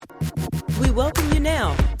We welcome you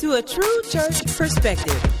now to A True Church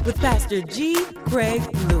Perspective with Pastor G. Craig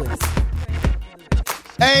Lewis.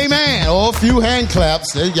 Amen. Oh, a few hand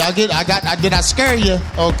claps. Y'all did I scare you?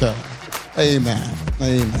 Okay. Amen.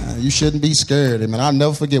 Amen. You shouldn't be scared. Amen. I'll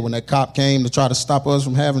never forget when that cop came to try to stop us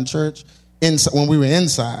from having church when we were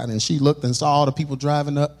inside, and she looked and saw all the people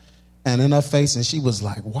driving up and in her face, and she was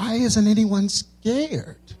like, why isn't anyone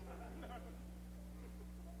scared?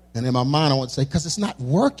 And in my mind, I want to say, because it's not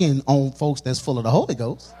working on folks that's full of the Holy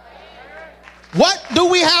Ghost. What do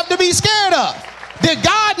we have to be scared of? Did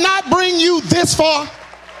God not bring you this far?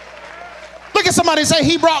 Look at somebody and say,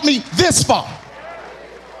 he brought me this far.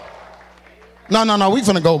 No, we're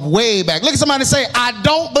going to go way back. Look at somebody and say, I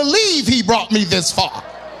don't believe he brought me this far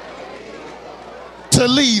to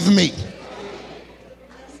leave me.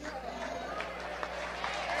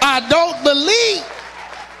 I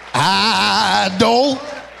don't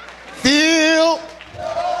feel.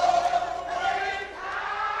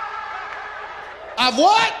 I've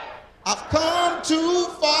what? I've come too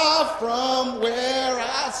far from where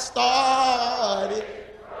I started.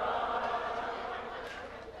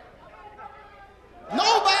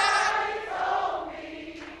 Nobody told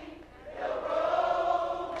me the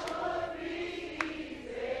road would be easy.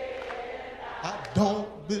 I don't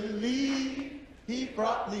believe he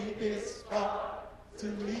brought me this far to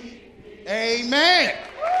leave me. Amen.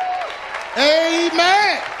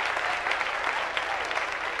 Amen.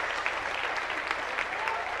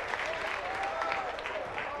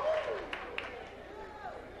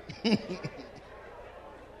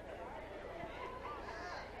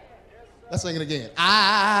 Let's sing it again.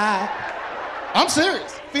 I'm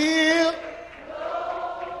serious. Feel.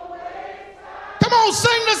 Come on,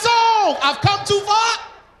 sing the song. I've come too far.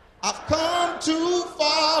 I've come too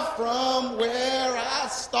far from where I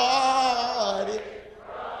started.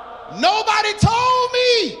 Nobody told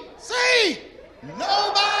me. Sing.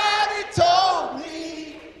 Nobody told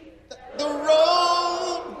me the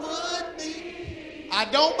road would be. I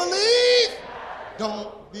don't believe. I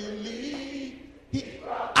don't believe.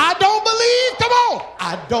 Come on.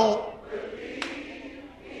 I don't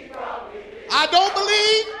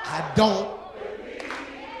believe.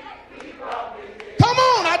 Come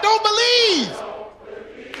on. I don't believe.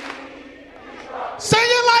 Sing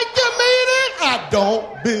it like you mean it. I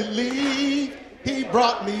don't believe he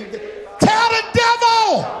brought me this. Tell the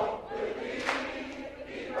devil.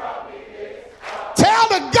 Tell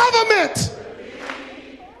the government.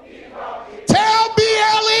 Tell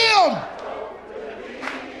BLM.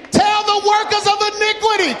 Tell the workers of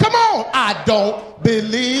iniquity. Come on. I don't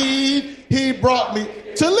believe he brought me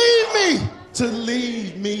to leave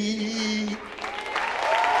me.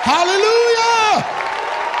 Hallelujah.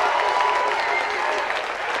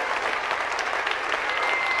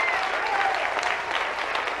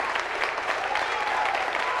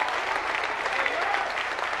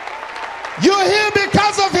 You're here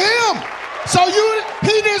because of him. So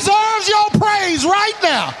he deserves your praise right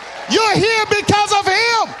now. You're here because of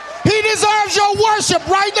him. He deserves your worship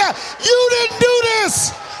right now. You didn't do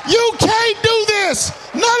this. You can't do this.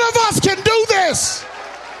 None of us can do this.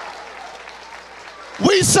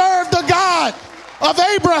 We serve the God of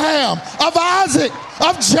Abraham, of Isaac,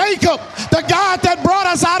 of Jacob, the God that brought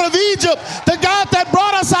us out of Egypt, the God that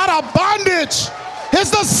brought us out of bondage. It's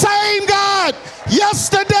the same God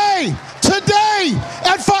yesterday, today,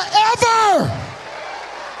 and forever.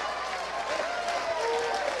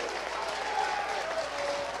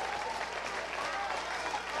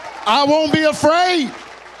 I won't be afraid.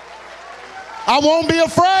 I won't be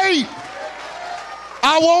afraid.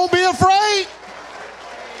 I won't be afraid.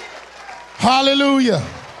 Hallelujah.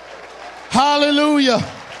 Hallelujah.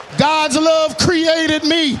 God's love created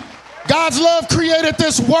me. God's love created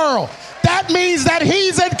this world. That means that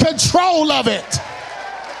he's in control of it.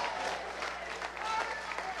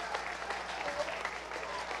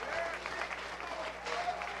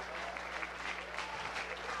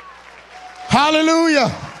 Hallelujah.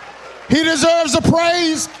 He deserves the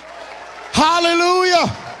praise. Hallelujah.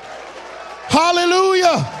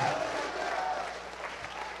 Hallelujah.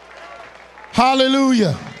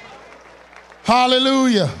 Hallelujah.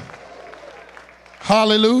 Hallelujah.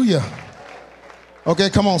 Hallelujah. Okay,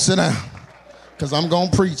 come on, sit down. Because I'm going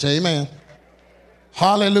to preach. Amen.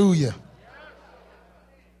 Hallelujah.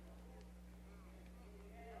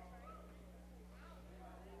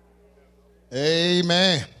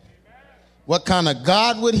 Amen. What kind of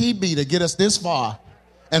God would he be to get us this far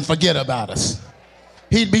and forget about us?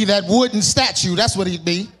 He'd be that wooden statue. That's what he'd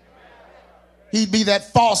be. He'd be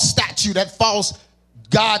that false statue, that false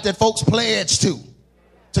God that folks pledge to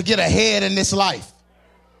get ahead in this life.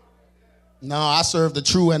 No, I serve the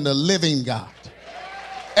true and the living God.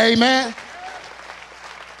 Amen.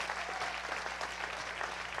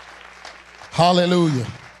 Hallelujah.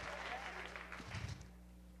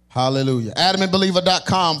 Hallelujah.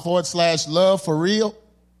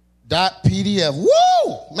 adamandbeliever.com/love-for-real.pdf.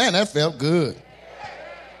 Woo! Man, that felt good.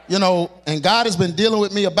 You know, and God has been dealing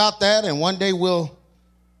with me about that, and one day we'll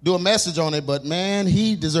do a message on it, but man,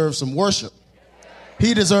 he deserves some worship.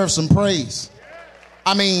 He deserves some praise.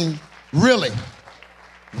 I mean, really,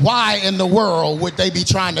 why in the world would they be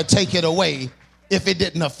trying to take it away if it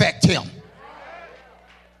didn't affect him?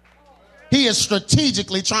 He is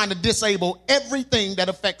strategically trying to disable everything that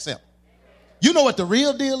affects him. You know what the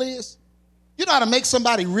real deal is? You know how to make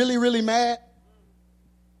somebody really, really mad?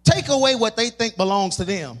 Take away what they think belongs to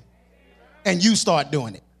them, and you start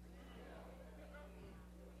doing it.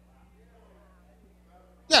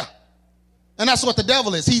 Yeah. And that's what the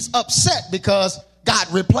devil is. He's upset because God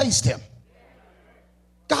replaced him.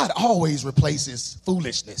 God always replaces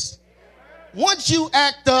foolishness. Once you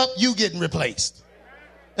act up, you getting replaced.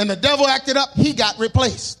 And the devil acted up, he got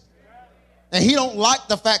replaced. And he don't like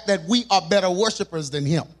the fact that we are better worshipers than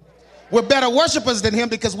him. We're better worshipers than him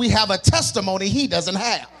because we have a testimony he doesn't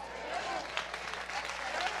have.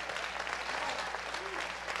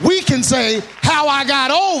 We can say how I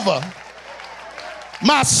got over.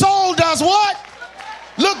 My soul does what?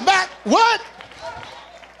 Look back. What?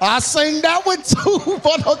 I sing that one too.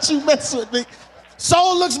 Boy, don't you mess with me.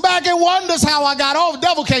 Soul looks back and wonders how I got over.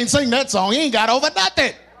 Devil can't sing that song. He ain't got over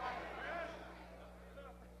nothing.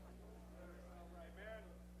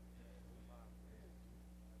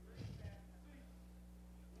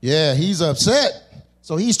 Yeah, he's upset.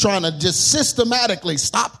 So he's trying to just systematically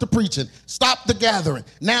stop the preaching, stop the gathering,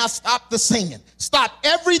 now stop the singing, stop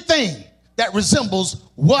everything that resembles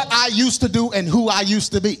what I used to do and who I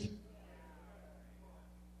used to be.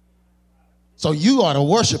 So you ought to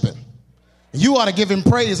worship him. You ought to give him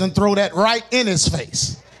praise and throw that right in his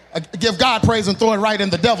face. Give God praise and throw it right in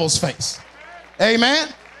the devil's face. Amen.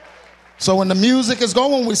 So when the music is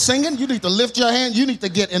going, when we're singing, you need to lift your hand. You need to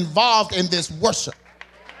get involved in this worship.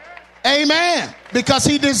 Amen. Because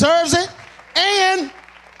he deserves it. And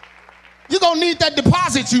you're going to need that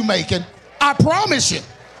deposit you making. I promise you.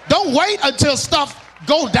 Don't wait until stuff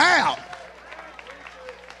go down.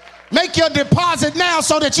 Make your deposit now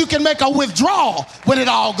so that you can make a withdrawal when it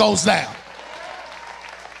all goes down.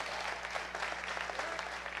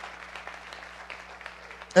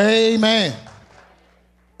 Amen.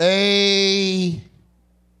 Amen.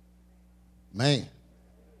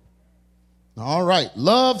 All right.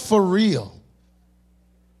 Love for real.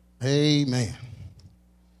 Amen.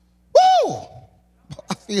 Woo!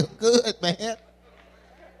 I feel good, man.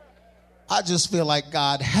 I just feel like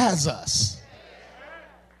God has us.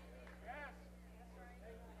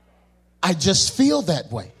 I just feel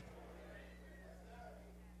that way.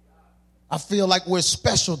 I feel like we're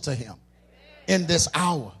special to him in this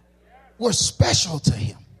hour. We're special to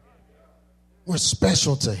him. We're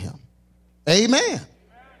special to him. Amen.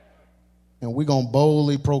 And we're going to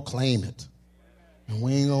boldly proclaim it. And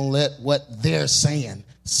we ain't going to let what they're saying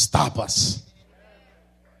stop us.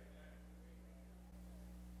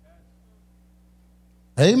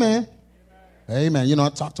 Amen. Amen. You know, I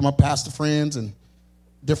talk to my pastor friends and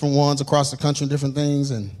different ones across the country and different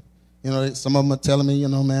things. And, you know, some of them are telling me, you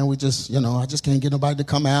know, man, we just, you know, I just can't get nobody to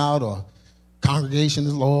come out, or congregation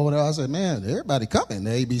is low, whatever. I said, man, everybody coming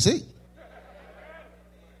to ABC.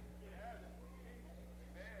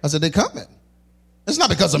 I said, they coming. It's not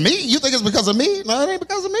because of me. You think it's because of me? No, it ain't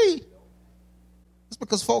because of me. It's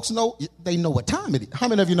because folks know, they know what time it is. How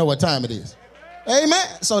many of you know what time it is? Amen.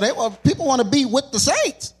 So people want to be with the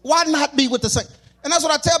saints. Why not be with the saints? And that's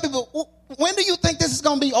what I tell people. When do you think this is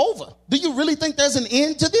going to be over? Do you really think there's an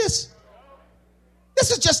end to this? This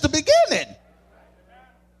is just the beginning.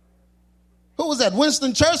 Who was that?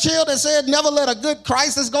 Winston Churchill that said, never let a good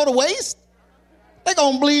crisis go to waste? They're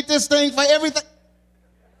going to bleed this thing for everything.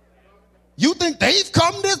 You think they've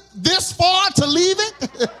come this far to leave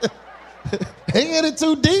it? They headed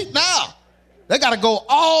too deep now. They got to go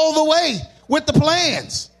all the way with the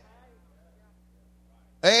plans.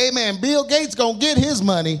 Amen. Bill Gates going to get his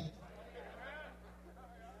money.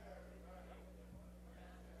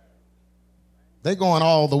 They're going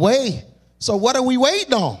all the way. So what are we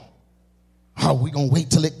waiting on? Oh, we going to wait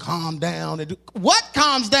till it calm down. What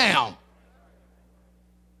calms down?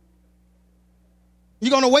 You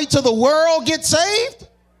going to wait till the world gets saved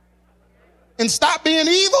and stop being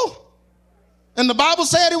evil? And the Bible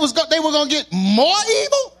said they were going to get more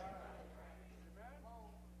evil?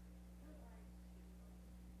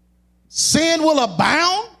 Sin will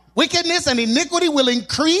abound. Wickedness and iniquity will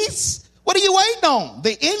increase. What are you waiting on?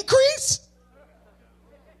 The increase?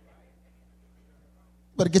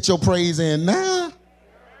 Better get your praise in now.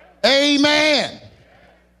 Amen.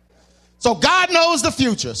 So God knows the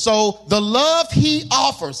future. So the love he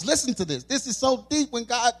offers, listen to this. This is so deep when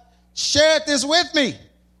God shared this with me.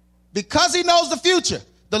 Because he knows the future,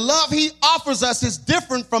 the love he offers us is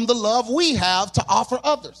different from the love we have to offer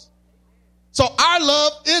others. So our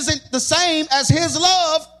love isn't the same as his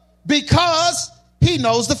love because he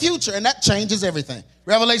knows the future, and that changes everything.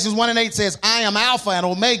 Revelations 1:8 says, I am Alpha and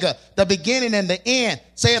Omega, the beginning and the end,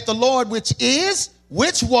 saith the Lord, which is,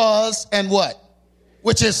 which was, and what?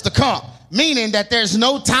 Which is to come. Meaning that there's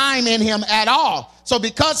no time in him at all. So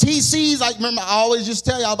because he sees, I always just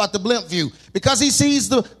tell y'all about the blimp view. Because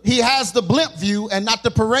he has the blimp view and not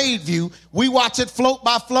the parade view. We watch it float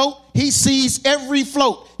by float. He sees every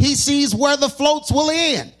float. He sees where the floats will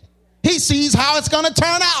end. He sees how it's going to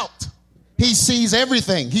turn out. He sees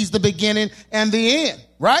everything. He's the beginning and the end,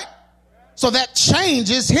 right? So that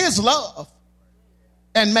changes his love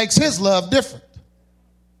and makes his love different.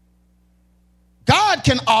 God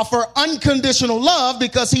can offer unconditional love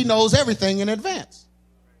because he knows everything in advance.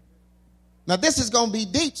 Now, this is going to be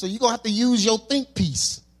deep, so you're going to have to use your think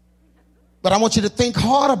piece. But I want you to think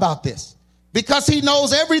hard about this. Because he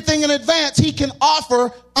knows everything in advance, he can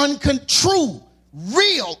offer true,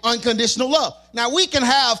 real unconditional love. Now, we can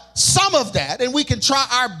have some of that, and we can try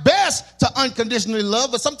our best to unconditionally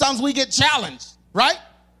love, but sometimes we get challenged, right?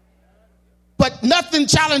 But nothing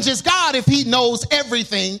challenges God if he knows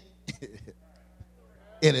everything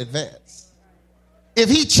in advance. If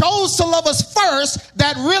he chose to love us first,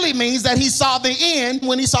 that really means that he saw the end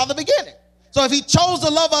when he saw the beginning. So if he chose to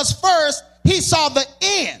love us first, he saw the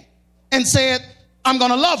end and said, I'm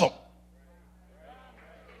going to love him.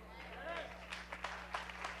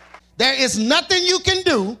 There is nothing you can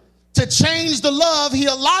do to change the love he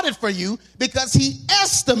allotted for you because he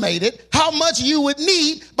estimated how much you would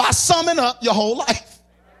need by summing up your whole life.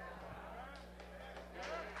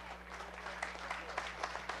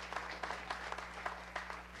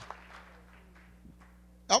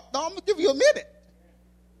 I'm going to give you a minute.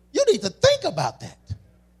 You need to think about that.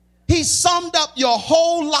 He summed up your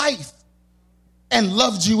whole life and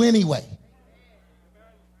loved you anyway.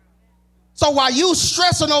 So while you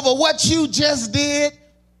stressing over what you just did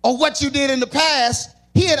or what you did in the past,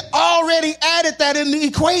 he had already added that in the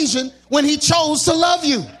equation when he chose to love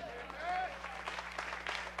you.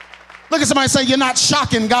 Look at somebody say, you're not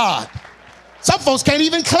shocking God. Some folks can't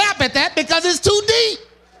even clap at that because it's too deep.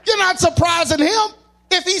 You're not surprising him.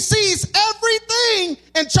 If he sees everything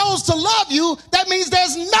and chose to love you, that means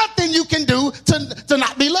there's nothing you can do to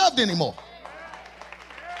not be loved anymore.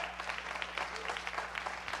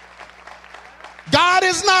 God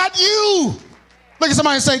is not you. Look at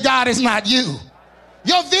somebody and say, God is not you.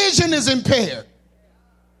 Your vision is impaired.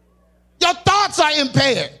 Your thoughts are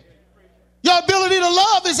impaired. Your ability to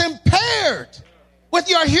love is impaired with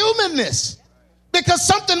your humanness because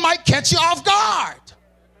something might catch you off guard.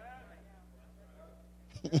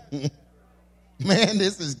 Man,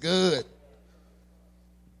 this is good.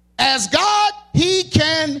 As God, he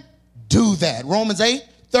can do that. Romans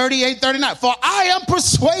 8:38-39. For I am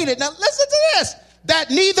persuaded, now listen to this,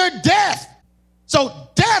 that neither death, so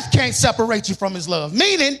death can't separate you from his love.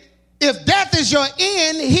 Meaning, if death is your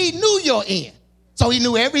end, he knew your end. So he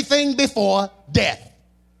knew everything before death.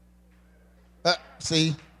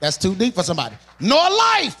 See, that's too deep for somebody. Nor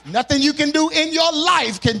life, nothing you can do in your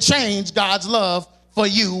life can change God's love for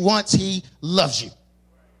you once he loves you.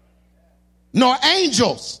 Nor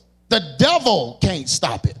angels, the devil can't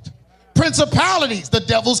stop it. Principalities, the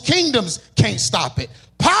devil's kingdoms can't stop it.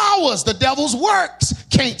 Powers, the devil's works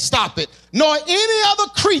can't stop it. Nor any other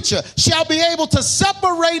creature shall be able to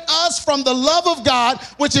separate us from the love of God,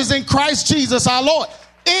 which is in Christ Jesus our Lord.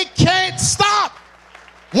 It can't stop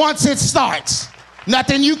once it starts.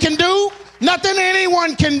 Nothing you can do, nothing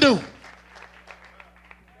anyone can do.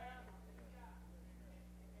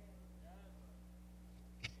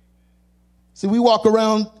 See, we walk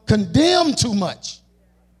around condemned too much.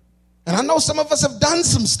 And I know some of us have done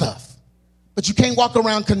some stuff, but you can't walk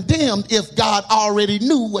around condemned if God already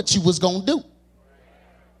knew what you was going to do.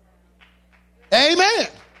 Amen.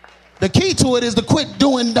 The key to it is to quit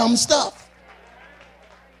doing dumb stuff.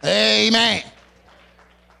 Amen.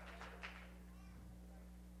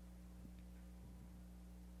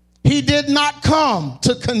 He did not come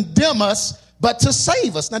to condemn us, but to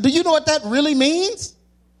save us. Now, do you know what that really means?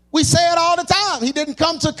 We say it all the time. He didn't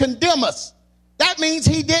come to condemn us. That means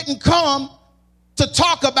he didn't come to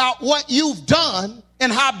talk about what you've done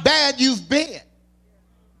and how bad you've been.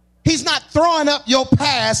 He's not throwing up your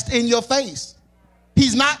past in your face.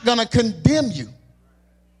 He's not going to condemn you.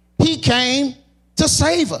 He came to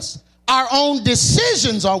save us. Our own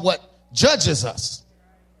decisions are what judges us.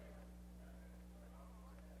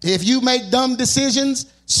 If you make dumb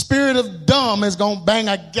decisions, spirit of dumb is going to bang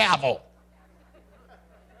a gavel.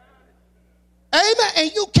 Amen.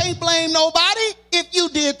 And you can't blame nobody if you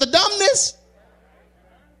did the dumbness.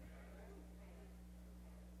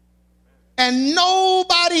 And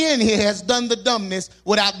nobody in here has done the dumbness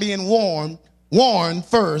without being warned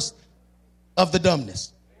first of the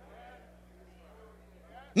dumbness.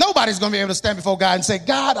 Nobody's going to be able to stand before God and say,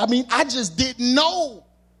 God, I just didn't know.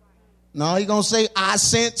 No, he's going to say, I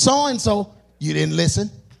sent so-and-so. You didn't listen.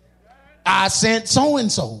 I sent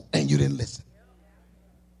so-and-so, and you didn't listen.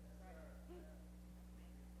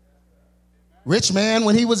 Rich man,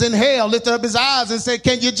 when he was in hell, lifted up his eyes and said,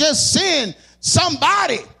 can you just send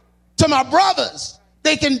somebody to my brothers?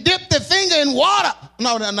 They can dip their finger in water.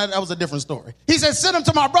 No, that was a different story. He said, send them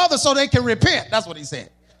to my brothers so they can repent. That's what he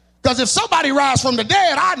said. Because if somebody rises from the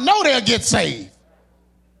dead, I know they'll get saved.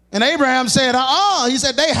 And Abraham said, He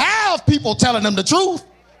said, they have people telling them the truth.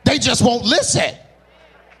 They just won't listen.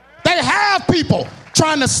 They have people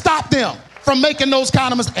trying to stop them from making those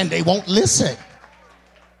kind of mistakes, and they won't listen.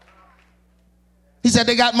 He said,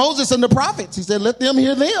 they got Moses and the prophets. He said, let them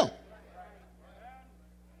hear them.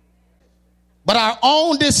 But our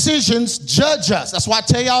own decisions judge us. That's why I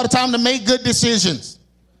tell you all the time to make good decisions.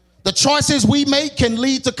 The choices we make can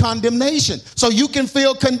lead to condemnation. So you can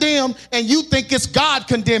feel condemned and you think it's God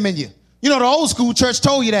condemning you. You know, the old school church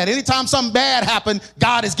told you that. Anytime something bad happened,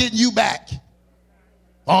 God is getting you back.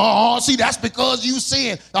 See, that's because you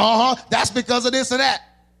sinned. That's because of this or that.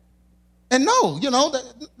 And no,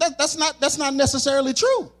 that's not necessarily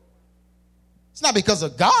true. It's not because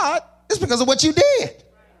of God. It's because of what you did.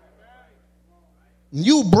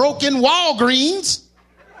 You broke in Walgreens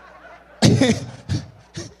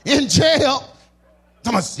in jail.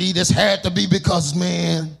 I'm going to see this had to be because,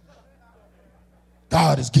 man,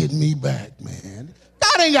 God is getting me back, man.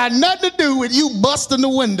 God ain't got nothing to do with you busting the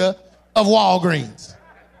window of Walgreens.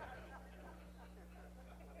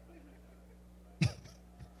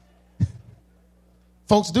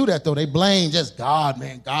 Folks do that, though. They blame just God,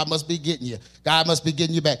 man. God must be getting you. God must be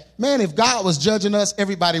getting you back. Man, if God was judging us,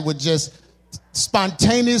 everybody would just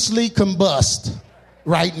spontaneously combust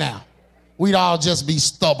right now. We'd all just be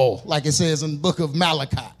stubble, like it says in the book of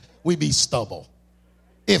Malachi. We'd be stubble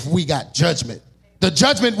if we got judgment. The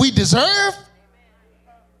judgment we deserve,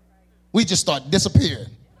 we just start disappearing.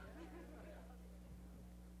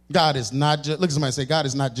 God is not, look at somebody and say, God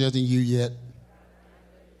is not judging you yet.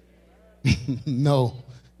 No.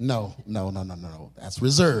 That's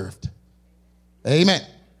reserved. Amen.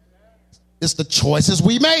 It's the choices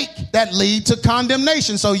we make that lead to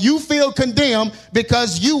condemnation. So you feel condemned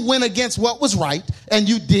because you went against what was right and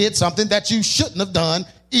you did something that you shouldn't have done,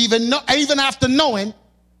 even after knowing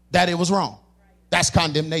that it was wrong. That's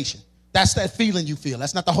condemnation. That's that feeling you feel.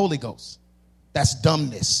 That's not the Holy Ghost. That's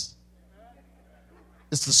dumbness.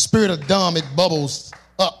 It's the spirit of dumb. It bubbles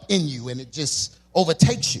up in you and it just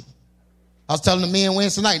overtakes you. I was telling the men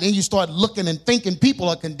Wednesday night, then you start looking and thinking people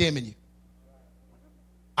are condemning you.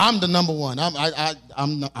 I'm the number one.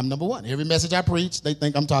 I'm number one. Every message I preach, they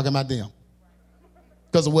think I'm talking about them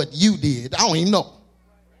because of what you did. I don't even know.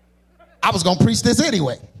 I was going to preach this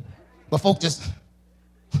anyway. But folk just,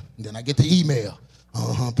 then I get the email.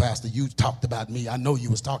 Pastor, you talked about me. I know you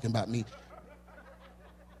was talking about me.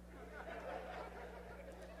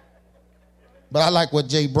 But I like what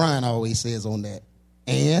Jay Bryan always says on that.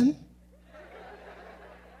 And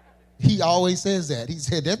he always says that. He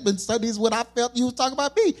said, there's been studies when I felt you was talking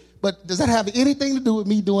about me. But does that have anything to do with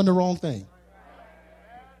me doing the wrong thing?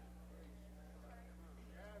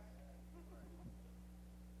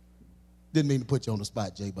 Didn't mean to put you on the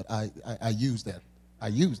spot, Jay, but I use that. I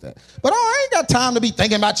use that. But I ain't got time to be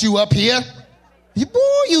thinking about you up here.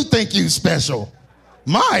 Boy, you think you special.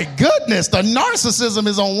 My goodness, the narcissism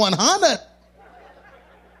is on 100.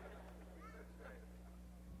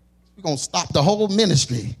 We're going to stop the whole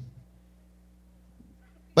ministry.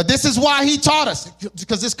 But this is why he taught us,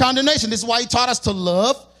 because this condemnation, this is why he taught us to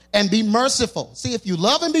love and be merciful. See, if you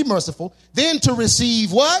love and be merciful, then to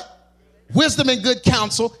receive what? Wisdom and good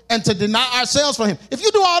counsel, and to deny ourselves from him. If you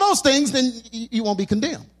do all those things, then you won't be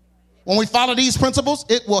condemned. When we follow these principles,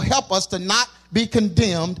 it will help us to not be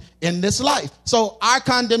condemned in this life. So our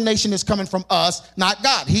condemnation is coming from us, not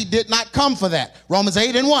God. He did not come for that. Romans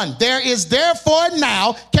 8:1. There is therefore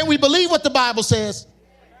now, can we believe what the Bible says?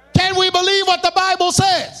 Can we believe what the Bible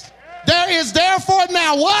says? There is therefore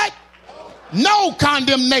now what? No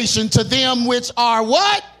condemnation to them which are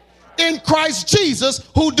what? In Christ Jesus,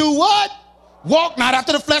 who do what? Walk not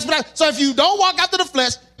after the flesh. So if you don't walk after the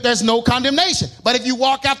flesh, there's no condemnation. But if you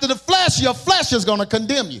walk after the flesh, your flesh is going to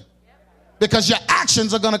condemn you because your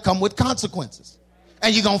actions are going to come with consequences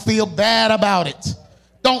and you're going to feel bad about it.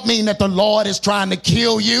 Don't mean that the Lord is trying to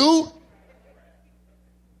kill you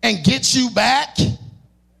and get you back.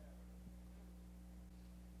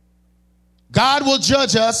 God will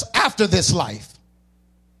judge us after this life.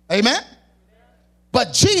 Amen.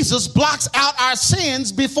 But Jesus blocks out our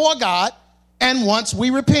sins before God. And once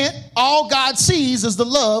we repent, all God sees is the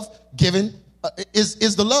love given,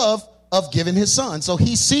 is the love of giving his son. So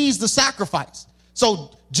he sees the sacrifice.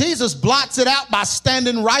 So Jesus blots it out by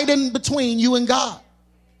standing right in between you and God.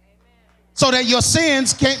 So that your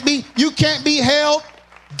sins you can't be held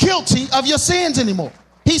guilty of your sins anymore.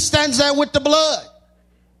 He stands there with the blood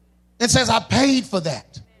and says, I paid for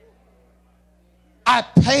that. I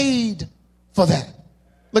paid for that.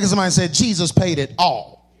 Look at somebody and say, Jesus paid it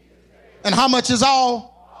all. And how much is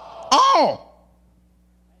all? All.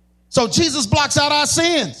 So Jesus blocks out our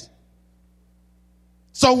sins.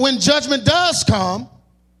 So when judgment does come,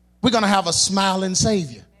 we're going to have a smiling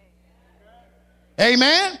Savior.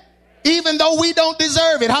 Amen. Even though we don't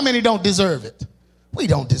deserve it. How many don't deserve it? We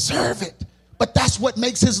don't deserve it. But that's what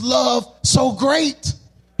makes his love so great.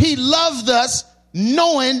 He loved us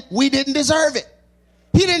knowing we didn't deserve it.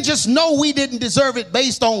 He didn't just know we didn't deserve it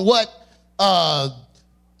based on what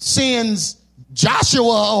sins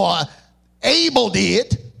Joshua or Abel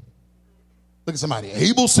did. Look at somebody.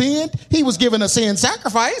 Abel sinned. He was given a sin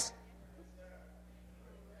sacrifice.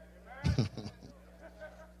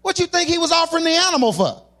 What you think he was offering the animal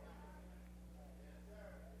for?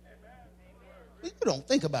 You don't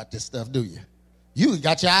think about this stuff, do you? You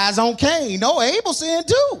got your eyes on Cain. No, Abel sinned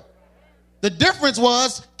too. The difference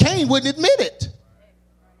was Cain wouldn't admit it.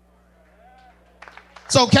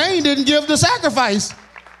 So Cain didn't give the sacrifice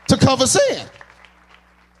to cover sin.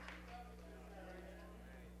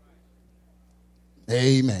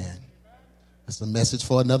 Amen. That's a message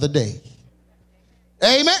for another day.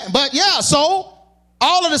 Amen. But yeah, so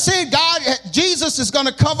all of the sin, Jesus is going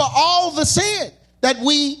to cover all the sin that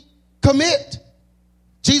we commit.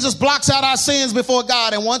 Jesus blocks out our sins before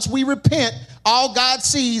God. And once we repent, all God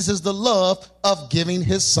sees is the love of giving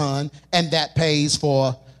his son. And that pays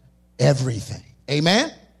for everything.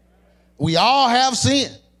 Amen. We all have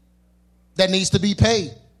sin that needs to be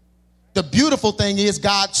paid. The beautiful thing is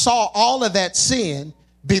God saw all of that sin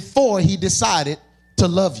before he decided to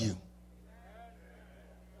love you.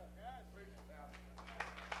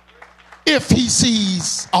 If he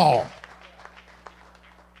sees all.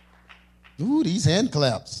 Ooh, these hand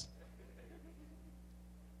claps.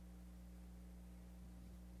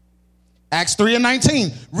 Acts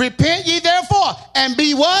 3:19. Repent ye therefore and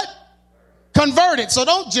be what? Converted. So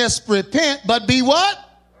don't just repent, but be what?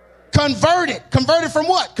 Converted. Converted from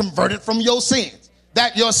what? Converted from your sins.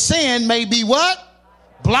 That your sin may be what?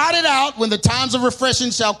 Blotted out when the times of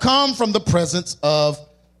refreshing shall come from the presence of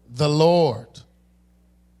the Lord.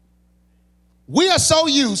 We are so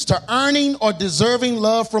used to earning or deserving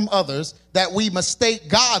love from others that we mistake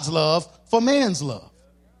God's love for man's love.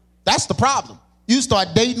 That's the problem. You start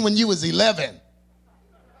dating when you was 11.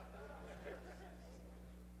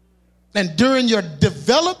 And during your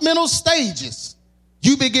developmental stages,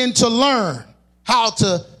 you begin to learn how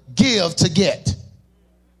to give to get.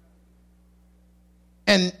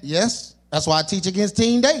 And yes, that's why I teach against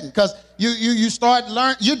teen dating, because you start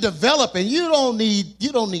learning, you're developing. You don't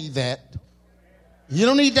need that. You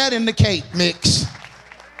don't need that in the cake mix.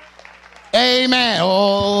 Amen.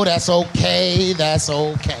 Oh, that's okay. That's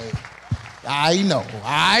okay. I know.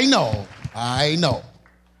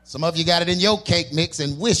 Some of you got it in your cake mix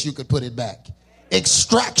and wish you could put it back.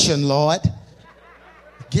 Extraction, Lord.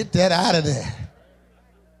 Get that out of there.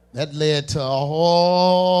 That led to a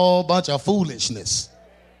whole bunch of foolishness.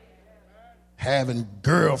 Having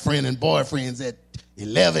girlfriend and boyfriends at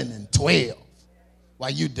 11 and 12 while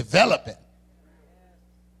you developing.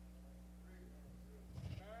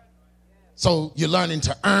 So you're learning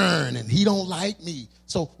to earn, and he don't like me.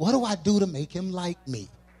 So what do I do to make him like me?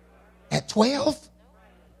 At 12?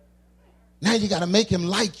 Now you got to make him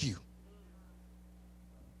like you.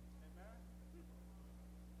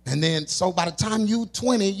 And then, so by the time you're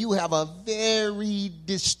 20, you have a very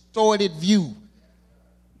distorted view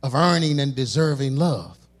of earning and deserving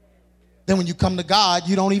love. Then when you come to God,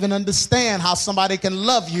 you don't even understand how somebody can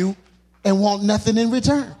love you and want nothing in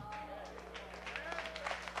return.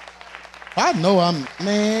 I know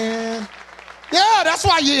man. Yeah, that's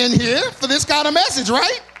why you're in here, for this kind of message,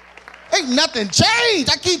 right? Ain't nothing changed.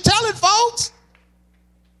 I keep telling folks.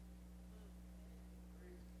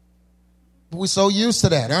 We're so used to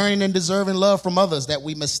that, earning and deserving love from others, that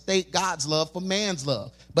we mistake God's love for man's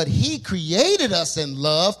love. But he created us in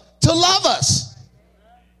love to love us.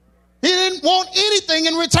 He didn't want anything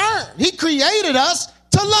in return. He created us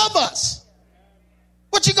to love us.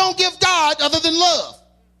 What you gonna give God other than love?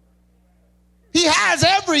 He has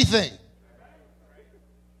everything.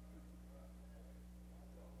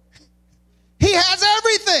 He has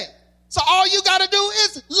everything. So all you got to do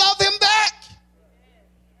is love him back.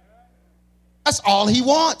 That's all he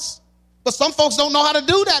wants. But some folks don't know how to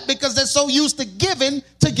do that because they're so used to giving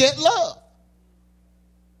to get love.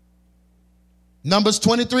 Numbers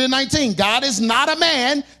 23:19. God is not a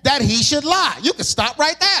man that he should lie. You can stop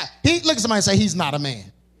right there. Look at somebody and say, he's not a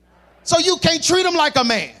man. So you can't treat him like a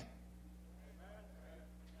man.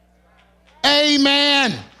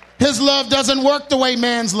 Amen. His love doesn't work the way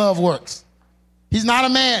man's love works. He's not a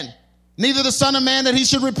man, neither the son of man that he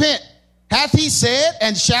should repent. Hath he said,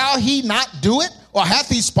 and shall he not do it? Or hath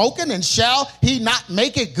he spoken, and shall he not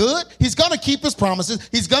make it good? He's going to keep his promises.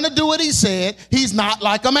 He's going to do what he said. He's not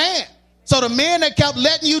like a man. So the men that kept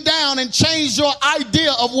letting you down and changed your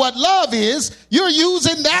idea of what love is, you're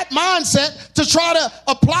using that mindset to try to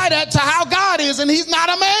apply that to how God is, and he's not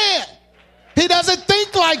a man. He doesn't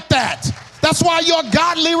think like that. That's why your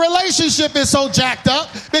godly relationship is so jacked up,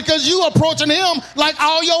 because you approaching him like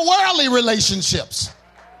all your worldly relationships.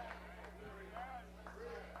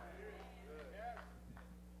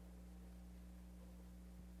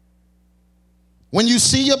 When you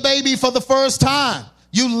see your baby for the first time,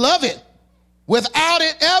 you love it without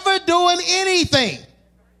it ever doing anything.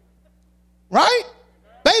 Right?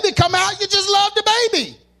 Baby come out, you just love the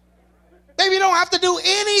baby. Baby don't have to do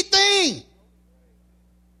anything.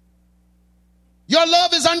 Your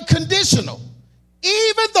love is unconditional.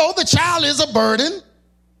 Even though the child is a burden,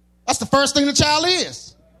 that's the first thing the child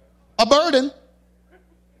is, a burden.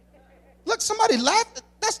 Look, somebody laughed.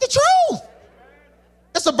 That's the truth.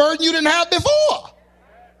 It's a burden you didn't have before.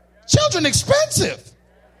 Children expensive.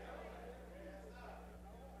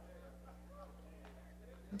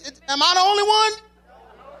 Am I the only one?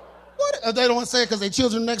 What? They don't want to say it because their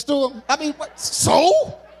children next to them. I mean, what?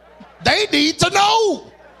 So? They need to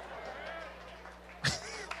know.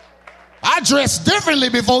 I dressed differently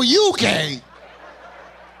before you came.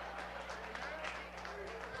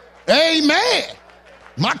 Amen.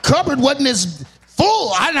 My cupboard wasn't as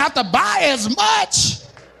full. I didn't have to buy as much.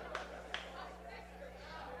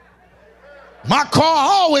 My car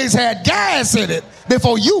always had gas in it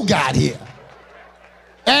before you got here.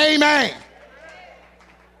 Amen.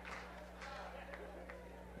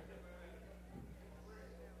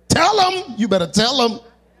 Tell them. You better tell them.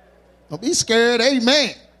 Don't be scared.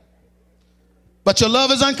 Amen. But your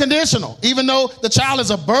love is unconditional. Even though the child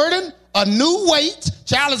is a burden, a new weight.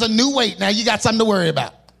 Child is a new weight. Now you got something to worry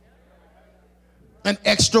about. An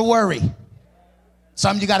extra worry.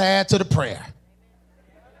 Something you got to add to the prayer.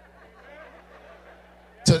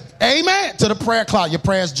 Amen. To the prayer cloud. Your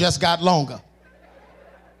prayers just got longer.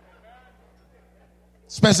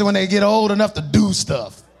 Especially when they get old enough to do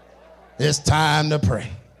stuff. It's time to pray.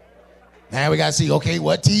 Now we got to see, okay,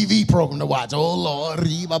 what TV program to watch? Oh, Lord,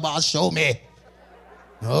 show me.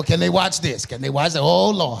 Oh, can they watch this? Can they watch that?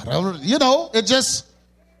 Oh, Lord. You know, it just,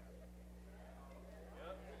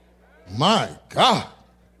 my God,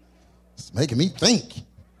 it's making me think.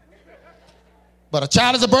 But a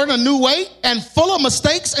child is a burden, a new weight, and full of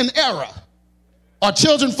mistakes and error. Are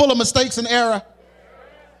children full of mistakes and error?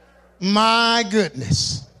 My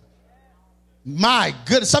goodness. My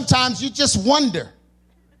goodness. Sometimes you just wonder,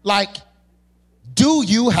 like, do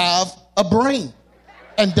you have a brain?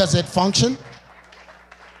 And does it function?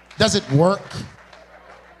 Does it work?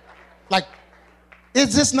 Like,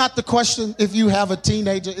 is this not the question if you have a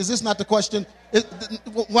teenager? Is this not the question?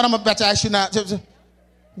 What I'm about to ask you now,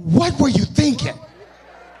 what were you thinking?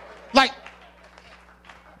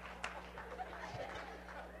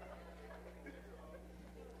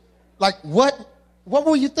 Like what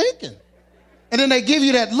were you thinking? And then they give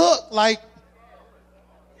you that look like,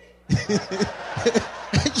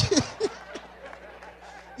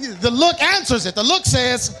 the look answers it. The look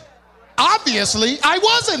says, obviously, I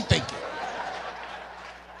wasn't thinking.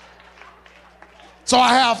 So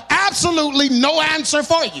I have absolutely no answer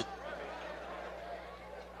for you.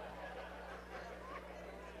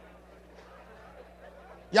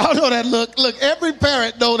 Y'all know that look. Look, every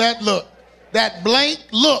parent know that look. That blank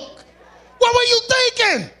look. What were you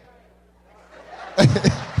thinking?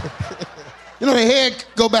 You know, the head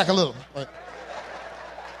go back a little.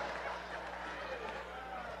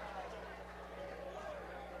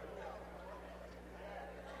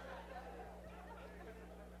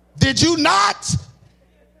 Did you not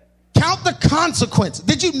count the the consequences?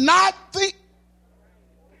 Did you not think?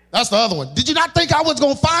 That's the other one. Did you not think I was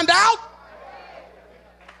going to find out?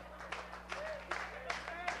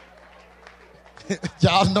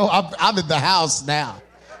 Y'all know I'm in the house now.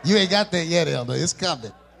 You ain't got that yet, Elder. It's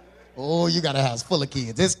coming. Oh, you got a house full of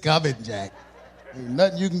kids. It's coming, Jack. Ain't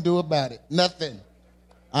nothing you can do about it. Nothing.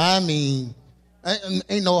 I mean,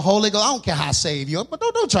 ain't no Holy Ghost. I don't care how saved you are, but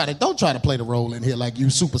don't try to play the role in here like you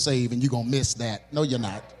super saved and you gonna miss that. No, you're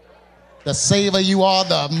not. The saver you are,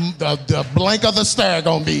 the blank of the stare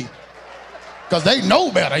gonna be. Because they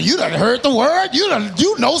know better. You done heard the word.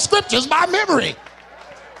 You know scriptures by memory.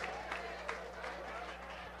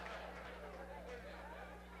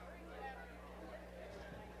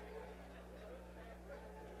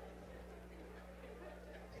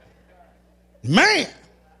 Man.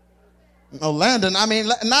 No, Landon, I mean,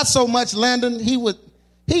 not so much Landon. He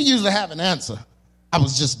usually have an answer. I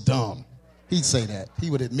was just dumb. He'd say that.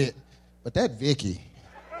 He would admit. But that Vicky.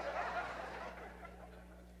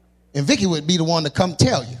 And Vicky would be the one to come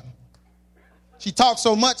tell you. She talked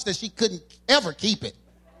so much that she couldn't ever keep it.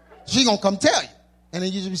 She gonna come tell you. And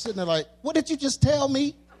then you just be sitting there like, what did you just tell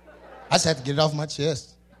me? I just have to get it off my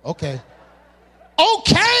chest. Okay.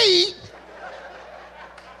 Okay.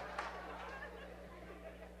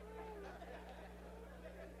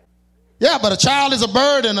 Yeah, but a child is a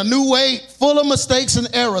burden, a new weight, full of mistakes and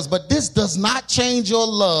errors. But this does not change your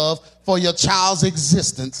love for your child's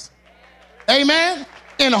existence. Amen?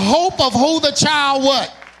 In hope of who the child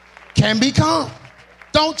what? Can become.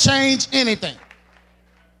 Don't change anything.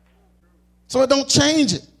 So it don't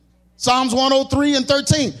change it. Psalms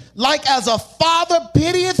 103:13. Like as a father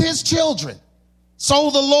pitieth his children,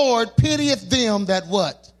 so the Lord pitieth them that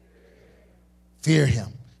what? Fear him.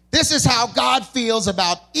 This is how God feels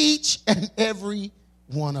about each and every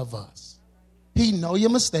one of us. He know your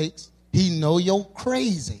mistakes. He know your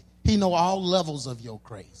crazy. He know all levels of your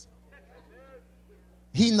crazy.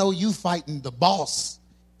 He know you fighting the boss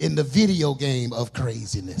in the video game of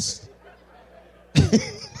craziness.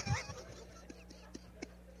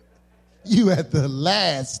 You at the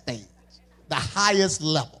last stage, the highest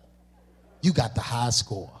level. You got the high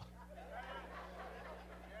score.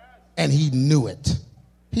 And he knew it.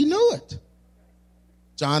 He knew it.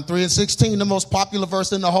 John 3:16, the most popular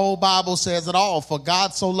verse in the whole Bible, says it all. For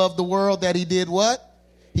God so loved the world that he did what?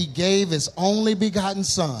 He gave his only begotten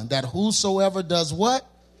son, that whosoever does what?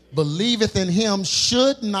 Believeth in him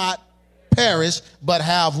should not perish, but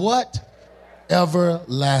have what?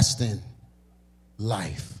 Everlasting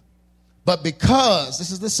life. But because, this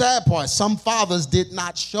is the sad part, some fathers did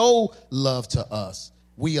not show love to us,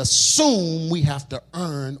 we assume we have to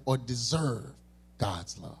earn or deserve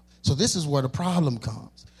God's love. So this is where the problem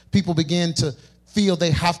comes. People begin to feel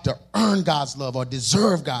they have to earn God's love or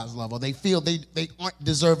deserve God's love, or they feel they aren't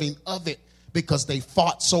deserving of it because they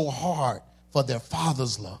fought so hard for their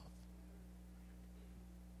father's love.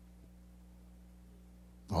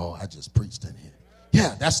 Oh, I just preached in here.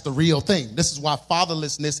 Yeah, that's the real thing. This is why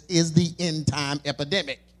fatherlessness is the end time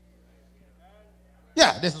epidemic.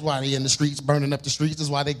 Yeah, this is why they're in the streets, burning up the streets. This is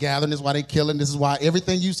why they're gathering. This is why they're killing. This is why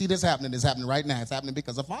everything you see that's happening is happening right now. It's happening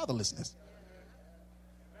because of fatherlessness.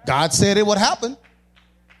 God said it would happen.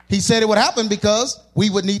 He said it would happen because we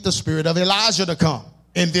would need the spirit of Elijah to come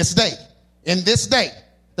in this day. In this day,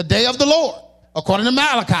 the day of the Lord. According to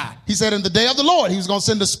Malachi, he said in the day of the Lord, he was going to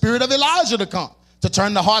send the spirit of Elijah to come to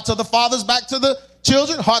turn the hearts of the fathers back to the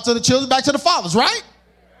children, hearts of the children back to the fathers, right?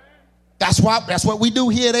 That's what we do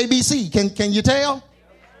here at ABC. Can you tell?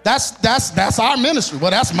 That's our ministry.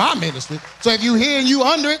 Well, that's my ministry. So if you hear and you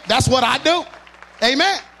under it, that's what I do.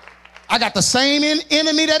 Amen. I got the same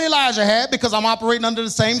enemy that Elijah had because I'm operating under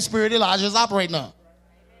the same spirit Elijah is operating on.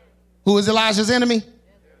 Who is Elijah's enemy?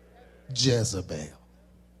 Jezebel.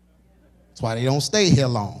 That's why they don't stay here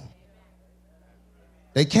long.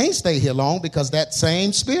 They can't stay here long because that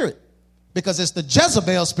same spirit. Because it's the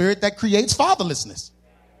Jezebel spirit that creates fatherlessness.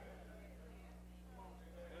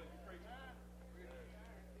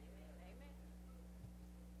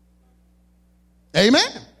 Amen.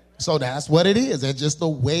 So that's what it is. That's just the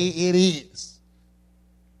way it is.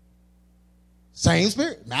 Same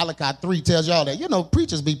spirit. Malachi 3 tells y'all that. You know,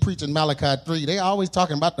 preachers be preaching Malachi 3. They always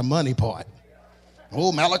talking about the money part.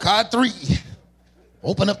 Oh, Malachi 3.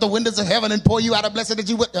 Open up the windows of heaven and pour you out a blessing that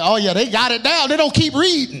you would. Oh, yeah, they got it down. They don't keep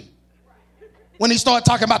reading. When he started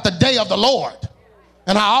talking about the day of the Lord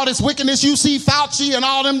and how all this wickedness you see Fauci and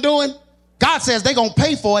all them doing, God says they're going to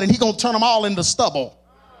pay for it and he's going to turn them all into stubble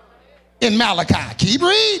in Malachi. Keep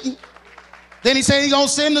reading. Then he said he's going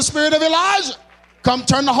to send the spirit of Elijah. Come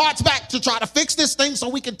turn the hearts back to try to fix this thing so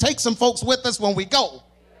we can take some folks with us when we go.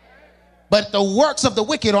 But the works of the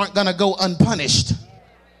wicked aren't going to go unpunished.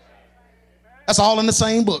 That's all in the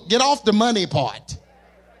same book. Get off the money part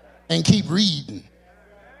and keep reading.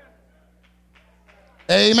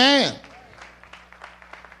 Amen.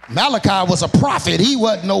 Malachi was a prophet. He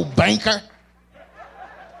wasn't no banker.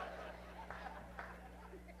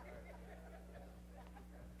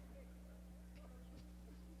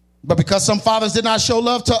 But because some fathers did not show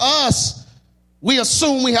love to us, we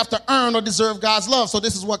assume we have to earn or deserve God's love. So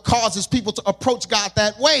this is what causes people to approach God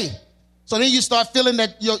that way. So then you start feeling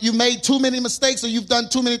that you made too many mistakes or you've done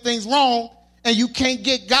too many things wrong, and you can't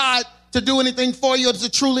get God to do anything for you or to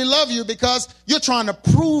truly love you because you're trying to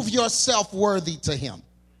prove yourself worthy to him.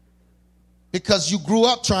 Because you grew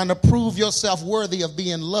up trying to prove yourself worthy of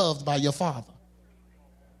being loved by your father.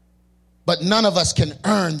 But none of us can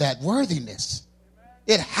earn that worthiness.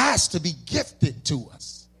 It has to be gifted to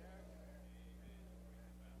us.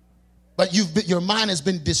 But your mind has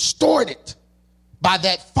been distorted by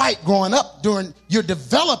that fight growing up during you're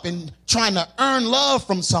developing, trying to earn love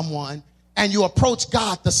from someone, and you approach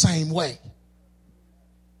God the same way.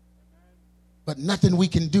 But nothing we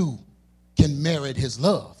can do can merit his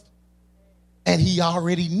love. And he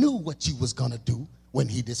already knew what you was going to do when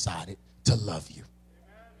he decided to love you.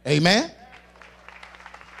 Amen.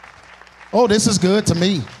 Oh, this is good to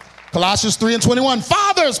me. Colossians 3:21.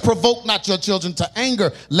 Fathers, provoke not your children to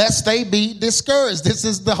anger, lest they be discouraged. This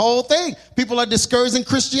is the whole thing. People are discouraged in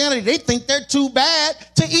Christianity. They think they're too bad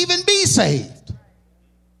to even be saved.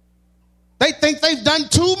 They think they've done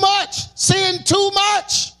too much, sinned too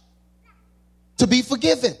much to be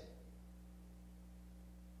forgiven.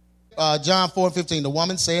 John 4:15, the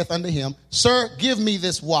woman saith unto him, Sir, give me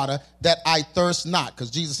this water that I thirst not. Because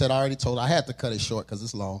Jesus had already told her, I had to cut it short because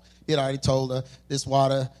it's long. He had already told her this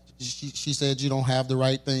water. She said, you don't have the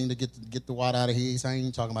right thing to get the water out of here. I ain't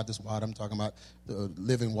even talking about this water. I'm talking about the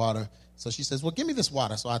living water. So she says, well, give me this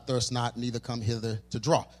water so I thirst not, neither come hither to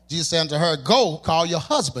draw. Jesus said unto her, go, call your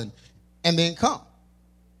husband, and then come,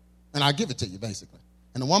 and I'll give it to you, basically.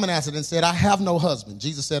 And the woman answered and said, I have no husband.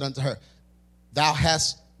 Jesus said unto her, thou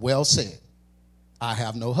hast well said, I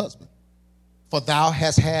have no husband. For thou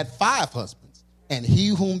hast had 5 husbands, and he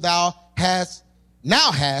whom thou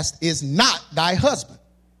now hast is not thy husband.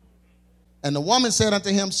 And the woman said unto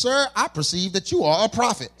him, Sir, I perceive that you are a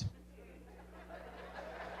prophet.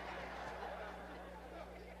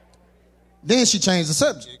 Then she changed the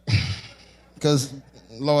subject because,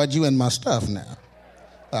 Lord, you in my stuff now.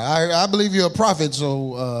 I believe you're a prophet,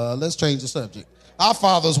 so let's change the subject. Our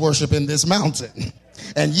fathers worship in this mountain,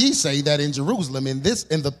 and ye say that in Jerusalem, this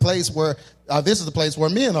is the place where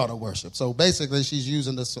men ought to worship. So basically, she's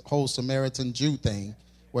using this whole Samaritan Jew thing,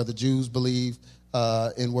 where the Jews believe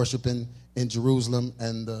in worshiping in Jerusalem,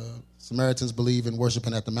 and the Samaritans believe in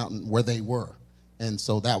worshiping at the mountain where they were. And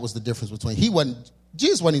so that was the difference between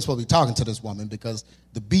Jesus wasn't even supposed to be talking to this woman because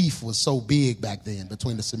the beef was so big back then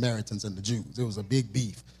between the Samaritans and the Jews. It was a big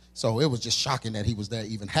beef. So it was just shocking that he was there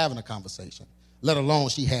even having a conversation, let alone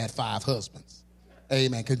she had 5 husbands.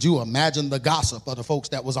 Amen. Could you imagine the gossip of the folks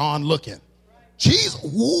that was on looking? Jesus.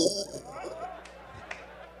 Woo.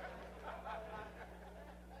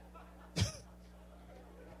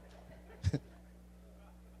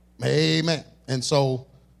 Amen. And so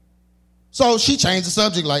she changed the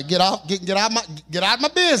subject, like get out my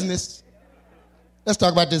business. Let's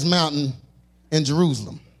talk about this mountain in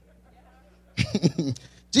Jerusalem.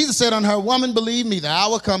 Jesus said unto her, Woman, believe me, the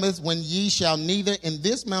hour cometh when ye shall neither in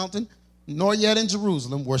this mountain nor yet in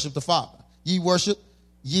Jerusalem worship the Father.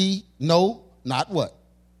 Ye know not what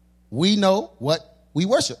we know what we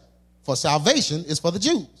worship, for salvation is for the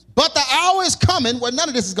Jews. But the hour is coming where none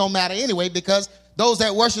of this is going to matter anyway, because those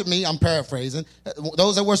that worship me, I'm paraphrasing,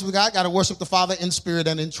 those that worship God got to worship the Father in spirit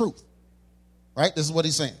and in truth. Right? This is what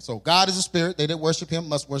he's saying. So God is a spirit. They that worship him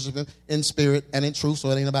must worship him in spirit and in truth. So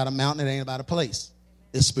it ain't about a mountain. It ain't about a place.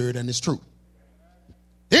 It's spirit and it's truth.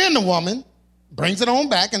 Then the woman brings it on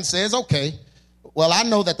back and says, okay, well, I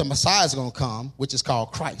know that the Messiah is going to come, which is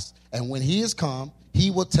called Christ. And when he is come,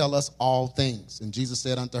 he will tell us all things. And Jesus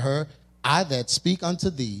said unto her, I that speak unto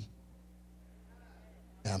thee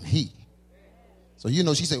am he. So,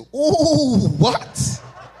 she said, ooh, what?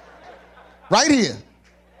 Right here.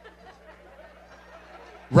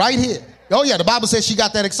 Right here. Oh, yeah, the Bible says she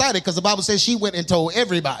got that excited because the Bible says she went and told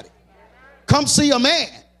everybody, come see a man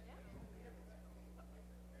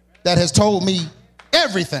that has told me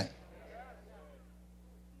everything.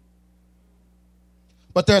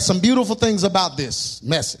 But there are some beautiful things about this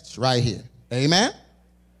message right here. Amen.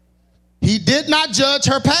 He did not judge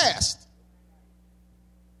her past.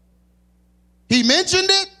 He mentioned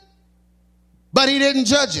it, but he didn't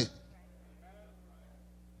judge it.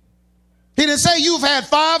 He didn't say you've had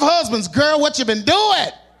 5 husbands. Girl, what you been doing?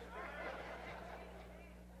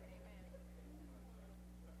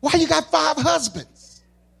 Why you got 5 husbands?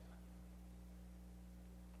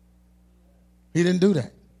 He didn't do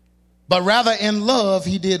that. But rather in love,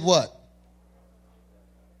 he did what?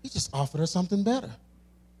 He just offered her something better.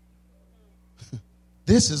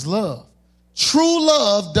 This is love. True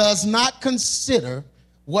love does not consider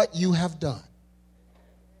what you have done,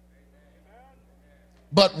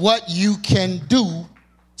 but what you can do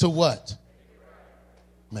to what?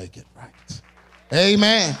 Make it right.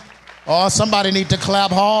 Amen. Oh, somebody need to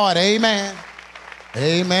clap hard. Amen.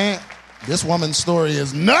 Amen. This woman's story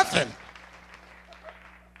is nothing.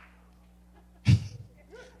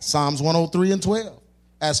 Psalms 103:12.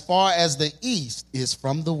 As far as the east is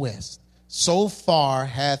from the west, so far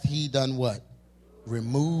hath he done what?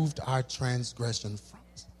 Removed our transgression from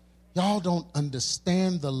us. Y'all don't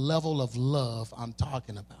understand the level of love I'm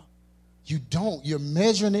talking about. You don't. You're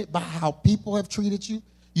measuring it by how people have treated you.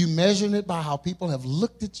 You're measuring it by how people have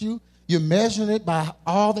looked at you. You're measuring it by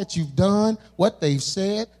all that you've done, what they've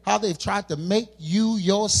said, how they've tried to make you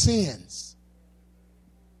your sins.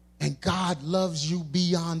 And God loves you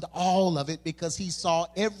beyond all of it because he saw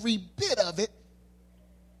every bit of it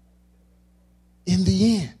in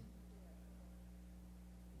the end.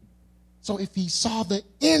 So if he saw the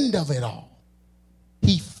end of it all,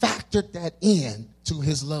 he factored that in to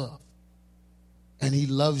his love. And he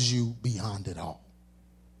loves you beyond it all.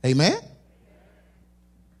 Amen?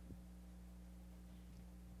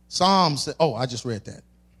 Psalms, I just read that.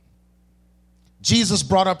 Jesus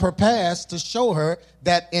brought up her past to show her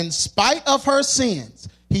that in spite of her sins,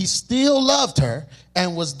 he still loved her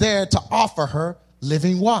and was there to offer her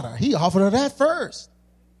living water. He offered her that first.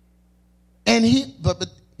 And he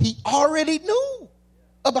already knew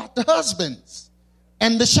about the husbands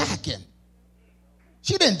and the shacking.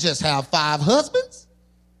 She didn't just have 5 husbands.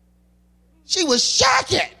 She was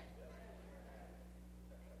shacking.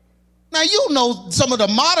 Now, you know, some of the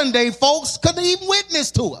modern day folks couldn't even witness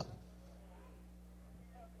to her.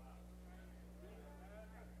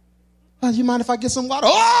 You mind if I get some water?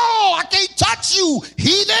 Oh, I can't touch you,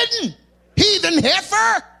 heathen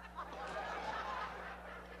heifer.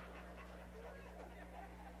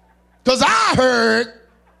 Because I heard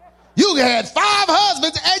you had 5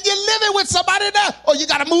 husbands and you're living with somebody there. Oh, you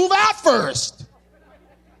got to move out first.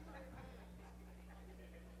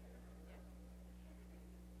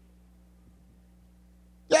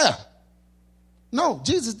 Yeah. No,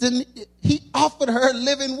 Jesus didn't. He offered her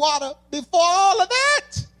living water before all of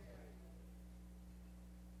that.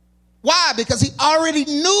 Why? Because he already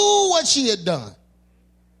knew what she had done.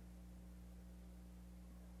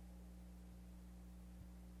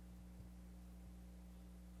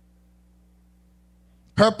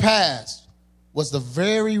 Her past was the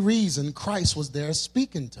very reason Christ was there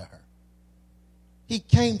speaking to her. He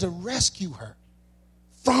came to rescue her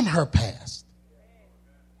from her past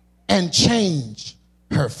and change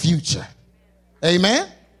her future.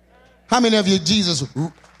 Amen? How many of you, Jesus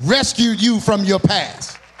rescued you from your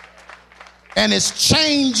past? And it's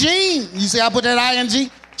changing. You see, I put that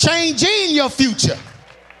ing, changing your future.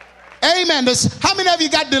 Amen. How many of you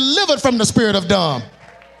got delivered from the spirit of dumb?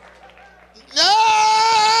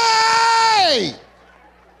 Hey!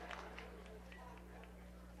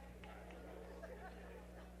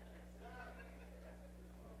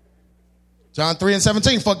 John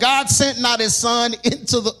 3:17. For God sent not his son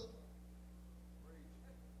into the...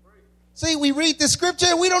 See, we read the scripture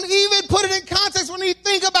and we don't even put it in context when we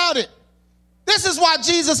think about it. This is why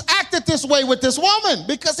Jesus acted this way with this woman,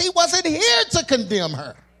 because he wasn't here to condemn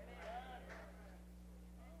her.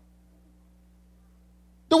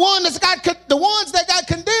 The ones that got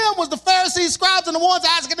condemned was the Pharisees, scribes, and the ones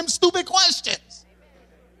asking them stupid questions.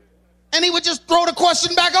 And he would just throw the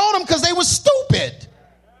question back on them because they were stupid.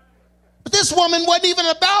 But this woman wasn't even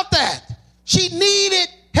about that. She needed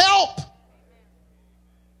help.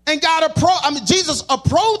 And Jesus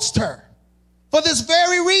approached her for this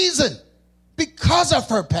very reason. Because of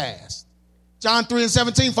her past. John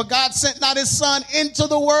 3:17, for God sent not his son into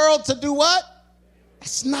the world to do what?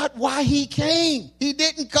 That's not why he came. He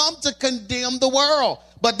didn't come to condemn the world,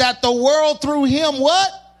 but that the world through him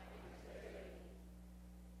what?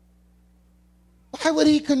 Why would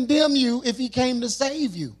he condemn you if he came to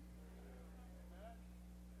save you?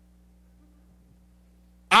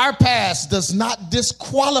 Our past does not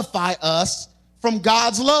disqualify us from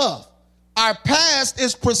God's love. Our past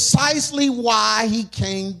is precisely why he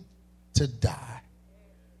came to die.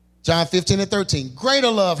 John 15:13. Greater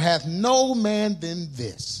love hath no man than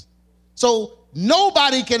this. So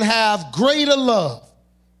nobody can have greater love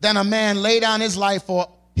than a man lay down his life for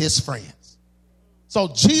his friends. So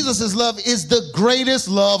Jesus' love is the greatest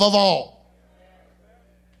love of all.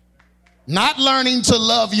 Not learning to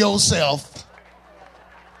love yourself.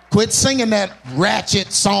 Quit singing that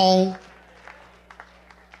ratchet song.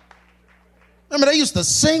 Remember, they used to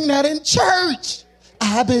sing that in church.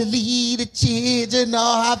 I believe the children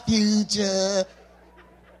are our future.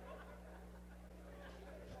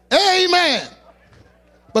 Amen.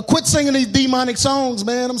 But quit singing these demonic songs,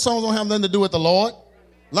 man. Them songs don't have nothing to do with the Lord.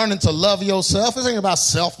 Learning to love yourself. This ain't about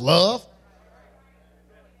self-love.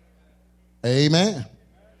 Amen.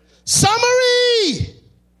 Summary.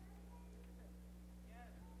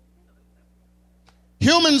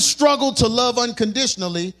 Humans struggle to love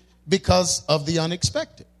unconditionally because of the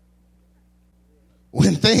unexpected.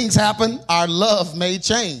 When things happen, our love may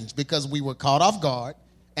change because we were caught off guard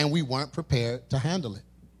and we weren't prepared to handle it.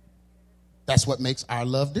 That's what makes our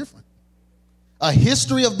love different. A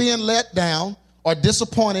history of being let down or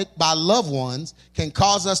disappointed by loved ones can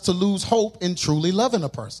cause us to lose hope in truly loving a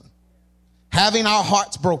person. Having our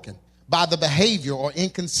hearts broken by the behavior or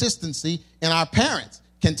inconsistency in our parents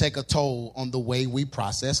can take a toll on the way we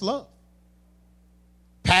process love.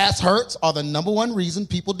 Past hurts are the number one reason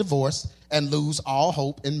people divorce and lose all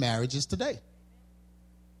hope in marriages today.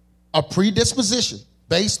 A predisposition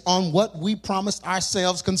based on what we promised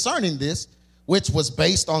ourselves concerning this, which was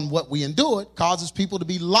based on what we endured, causes people to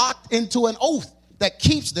be locked into an oath that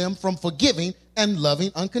keeps them from forgiving and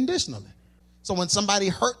loving unconditionally. So when somebody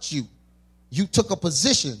hurts you, you took a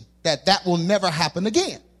position that will never happen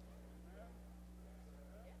again.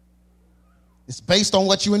 It's based on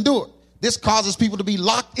what you endured. This causes people to be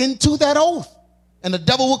locked into that oath. And the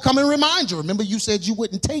devil will come and remind you. Remember, you said you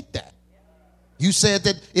wouldn't take that. You said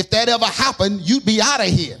that if that ever happened, you'd be out of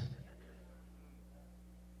here.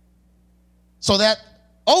 So that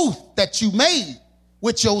oath that you made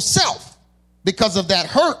with yourself because of that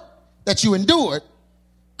hurt that you endured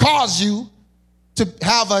caused you to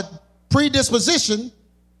have a predisposition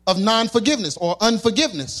of non-forgiveness or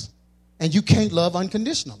unforgiveness. And you can't love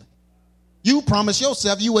unconditionally. You promised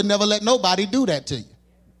yourself you would never let nobody do that to you.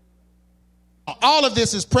 All of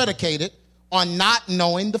this is predicated on not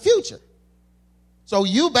knowing the future. So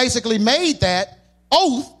you basically made that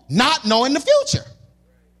oath not knowing the future.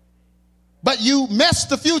 But you messed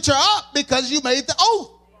the future up because you made the oath.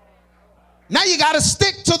 Now you got to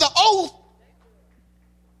stick to the oath.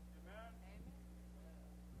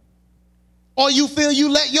 Or you feel you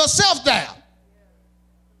let yourself down.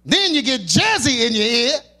 Then you get jazzy in your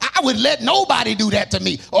ear. I would let nobody do that to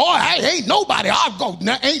me. Oh, ain't nobody.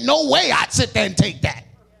 Ain't no way I'd sit there and take that.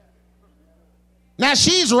 Now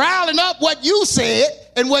she's riling up what you said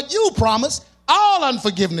and what you promised. All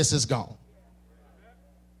unforgiveness is gone.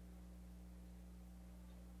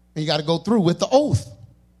 And you got to go through with the oath.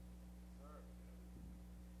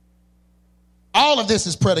 All of this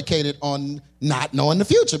is predicated on not knowing the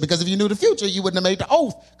future. Because if you knew the future, you wouldn't have made the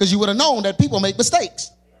oath. Because you would have known that people make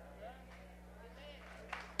mistakes.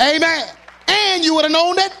 Amen. And you would have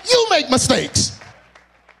known that you make mistakes.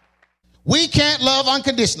 We can't love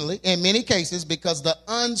unconditionally in many cases because the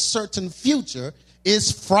uncertain future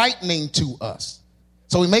is frightening to us.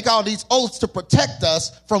 So we make all these oaths to protect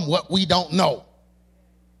us from what we don't know,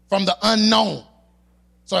 from the unknown.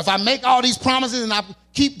 So if I make all these promises and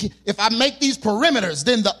if I make these perimeters,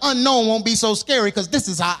 then the unknown won't be so scary because this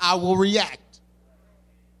is how I will react.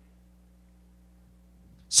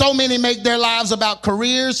 So many make their lives about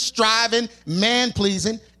careers, striving,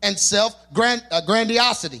 man-pleasing, and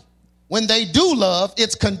self-grandiosity. When they do love,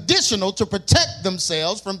 it's conditional to protect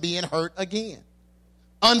themselves from being hurt again.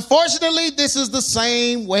 Unfortunately, this is the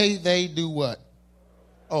same way they do what?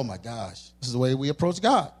 Oh my gosh, this is the way we approach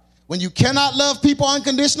God. When you cannot love people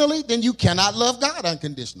unconditionally, then you cannot love God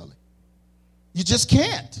unconditionally. You just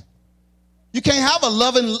can't. You can't have a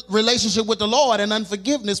loving relationship with the Lord and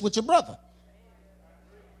unforgiveness with your brother.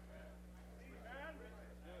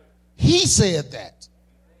 He said that.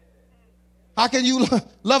 How can you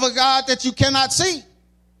love a God that you cannot see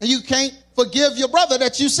and you can't forgive your brother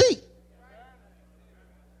that you see?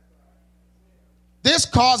 This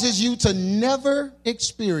causes you to never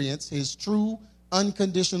experience his true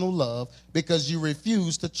unconditional love because you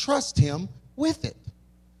refuse to trust him with it.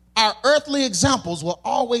 Our earthly examples will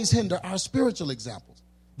always hinder our spiritual examples.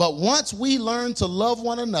 But once we learn to love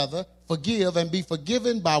one another, forgive, and be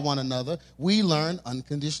forgiven by one another, we learn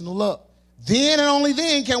unconditional love. Then and only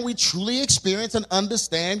then can we truly experience and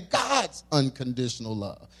understand God's unconditional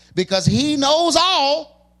love. Because he knows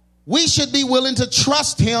all, we should be willing to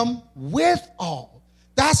trust him with all.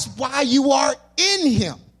 That's why you are in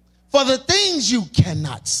him. For the things you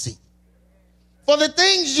cannot see. For the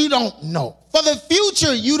things you don't know. For the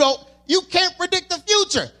future you don't You can't predict the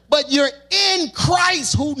future, but you're in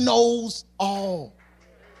Christ who knows all.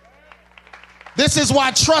 This is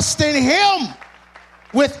why trusting him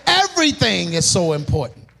with everything is so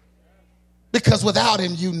important. Because without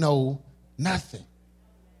him, you know nothing.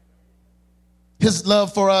 His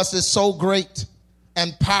love for us is so great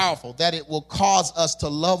and powerful that it will cause us to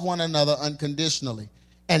love one another unconditionally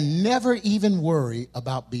and never even worry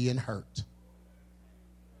about being hurt.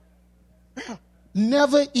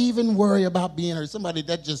 Never even worry about being hurt. Somebody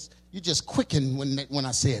you just quicken when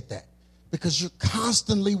I said that, because you're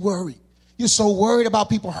constantly worried. You're so worried about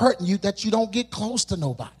people hurting you that you don't get close to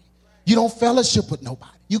nobody. You don't fellowship with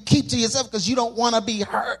nobody. You keep to yourself because you don't want to be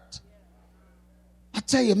hurt. I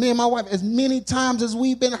tell you, me and my wife, as many times as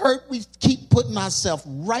we've been hurt, we keep putting ourselves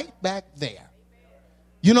right back there.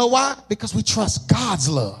 You know why? Because we trust God's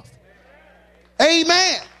love.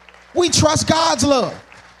 Amen. We trust God's love.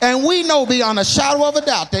 And we know beyond a shadow of a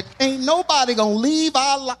doubt that ain't nobody going to leave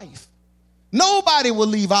our life. Nobody will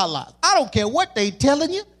leave our life. I don't care what they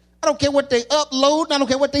telling you. I don't care what they upload. I don't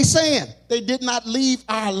care what they saying. They did not leave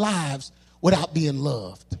our lives without being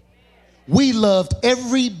loved. We loved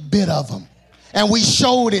every bit of them, and we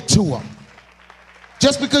showed it to them.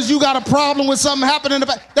 Just because you got a problem with something happening,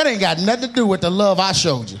 that ain't got nothing to do with the love I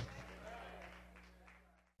showed you.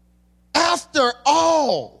 After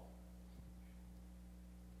all,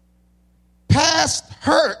 past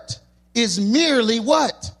hurt is merely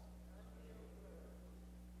what?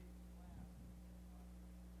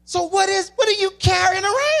 So what are you carrying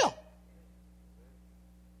around?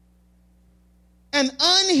 An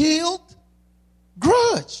unhealed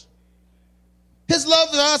grudge. His love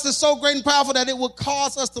for us is so great and powerful that it will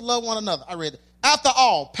cause us to love one another. I read it. After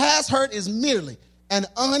all, past hurt is merely an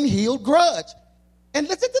unhealed grudge. And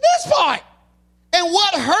listen to this part. And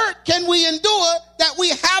what hurt can we endure that we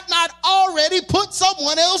have not already put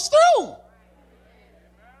someone else through?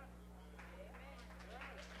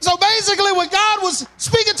 So basically when God was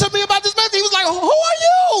speaking to me about this message, he was like, who are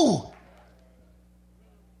you?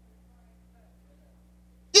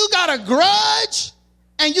 You got a grudge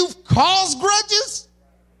and you've caused grudges?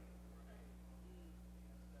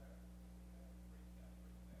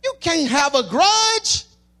 You can't have a grudge,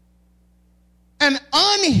 an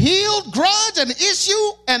unhealed grudge, an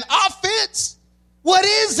issue, an offense. What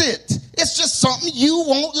is it? It's just something you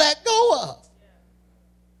won't let go of.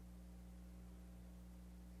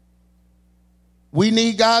 We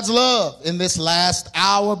need God's love in this last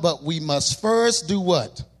hour, but we must first do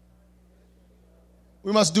what?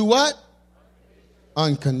 We must do what?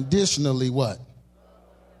 Unconditionally what?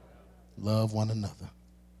 Love one another.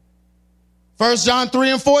 1 John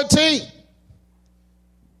 3:14.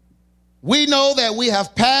 We know that we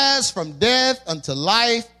have passed from death unto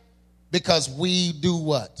life because we do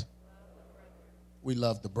what? We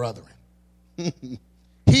love the brethren.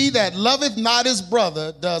 He that loveth not his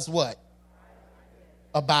brother does what?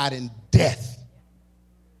 Abide in death.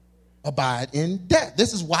 Abide in death.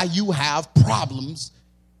 This is why you have problems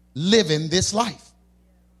living this life.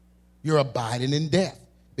 You're abiding in death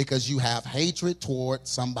because you have hatred toward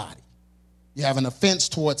somebody. You have an offense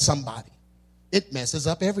toward somebody. It messes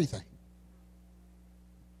up everything.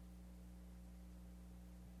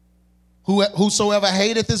 Whosoever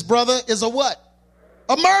hateth his brother is a what?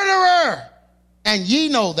 A murderer. And ye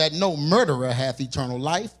know that no murderer hath eternal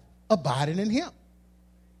life abiding in him.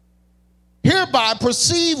 Hereby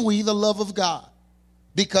perceive we the love of God,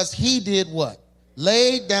 because he did what?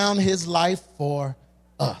 Laid down his life for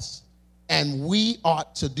us. And we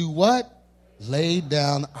ought to do what? Lay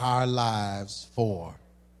down our lives for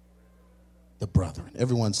the brethren.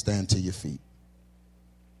 Everyone stand to your feet.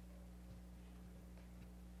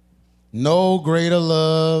 No greater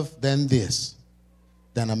love than this,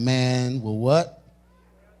 than a man will what?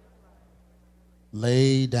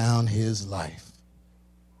 Lay down his life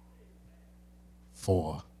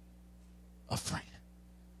for a friend.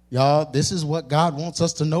 Y'all, this is what God wants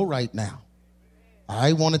us to know right now.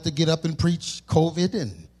 I wanted to get up and preach COVID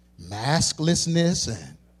and masklessness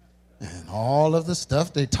and all of the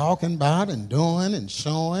stuff they're talking about and doing and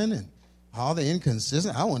showing and all the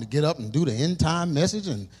inconsistent. I want to get up and do the end time message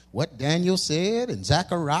and what Daniel said and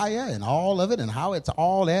Zechariah and all of it and how it's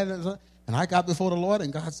all that. And I got before the Lord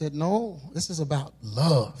and God said, no, this is about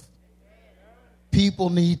love.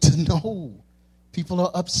 People need to know. People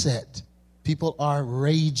are upset. People are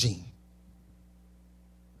raging.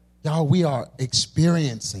 Y'all, we are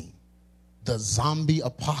experiencing the zombie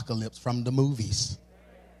apocalypse from the movies.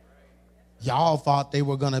 Y'all thought they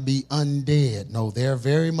were going to be undead. No, they're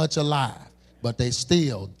very much alive, but they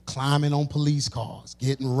still climbing on police cars,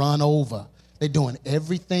 getting run over. They're doing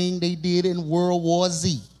everything they did in World War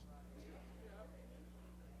Z.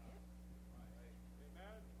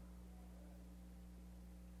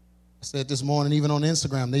 I said this morning, even on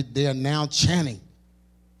Instagram, they are now chanting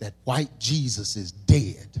that white Jesus is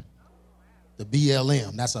dead. The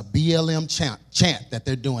BLM. That's a BLM chant that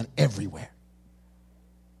they're doing everywhere.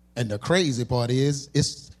 And the crazy part is,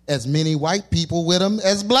 it's as many white people with them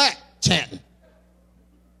as black chanting.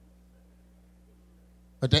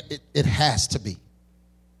 But it has to be.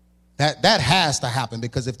 That has to happen,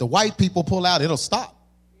 because if the white people pull out, it'll stop.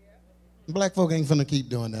 Black folk ain't finna keep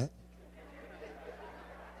doing that.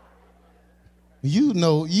 You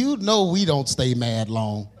know we don't stay mad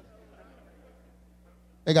long.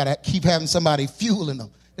 They got to keep having somebody fueling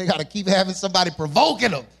them. They got to keep having somebody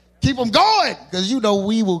provoking them. Keep them going, because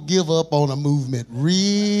we will give up on a movement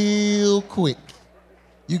real quick.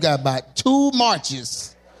 You got about 2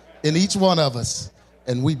 marches in each one of us,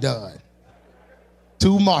 and we done.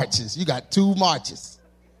 2 marches. You got 2 marches.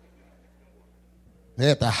 They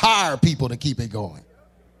have to hire people to keep it going.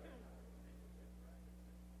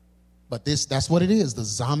 But that's what it is. The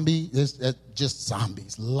zombie, just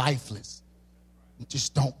zombies, lifeless.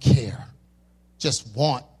 Just don't care. Just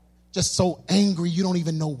so angry you don't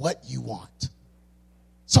even know what you want.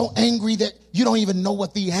 So angry that you don't even know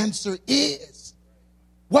what the answer is.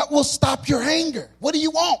 What will stop your anger? What do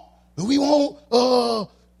you want? We want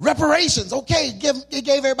reparations. Okay, it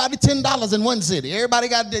gave everybody $10 in one city. Everybody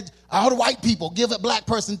all the white people give a black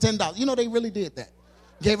person $10. They really did that.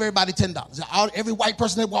 Gave everybody $10. Every white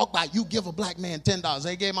person that walked by, you give a black man $10.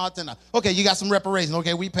 They gave him all $10. Okay, you got some reparations.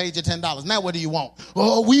 Okay, we paid you $10. Now what do you want?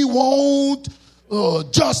 Oh, we want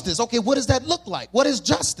justice. Okay, what does that look like? What is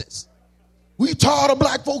justice? We tired of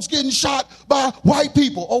black folks getting shot by white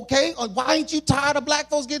people. Okay, why ain't you tired of black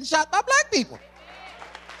folks getting shot by black people?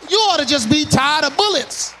 You ought to just be tired of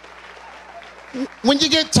bullets. When you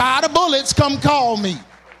get tired of bullets, come call me.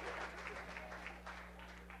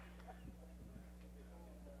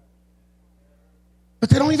 But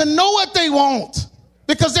they don't even know what they want,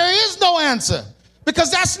 because there is no answer.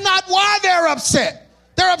 Because that's not why they're upset.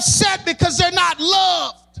 They're upset because they're not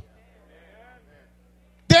loved.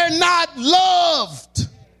 They're not loved.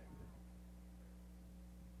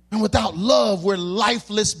 And without love, we're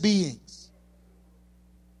lifeless beings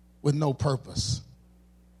with no purpose.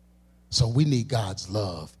 So we need God's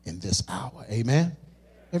love in this hour. Amen?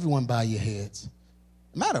 Everyone bow your heads.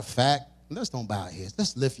 Matter of fact, let's don't bow our heads.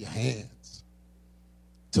 Let's lift your hands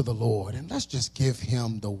to the Lord, and let's just give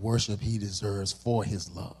him the worship he deserves for his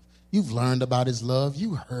love. You've learned about his love.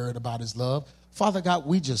 You heard about his love. Father God,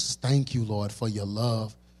 we just thank you, Lord, for your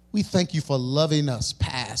love. We thank you for loving us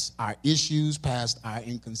past our issues, past our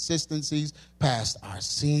inconsistencies, past our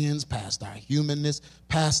sins, past our humanness,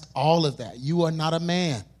 past all of that. You are not a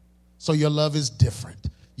man, so your love is different.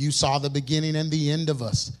 You saw the beginning and the end of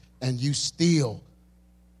us, and you still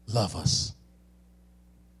love us.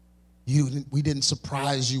 We didn't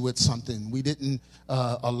surprise you with something. We didn't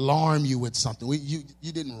alarm you with something.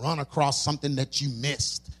 You didn't run across something that you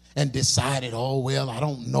missed and decided, oh, well, I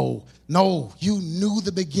don't know. No, you knew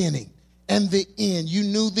the beginning and the end. You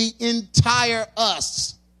knew the entire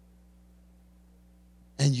us.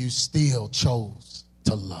 And you still chose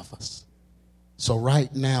to love us. So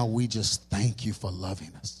right now, we just thank you for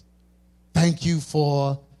loving us. Thank you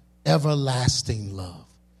for everlasting love.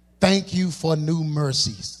 Thank you for new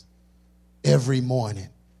mercies every morning.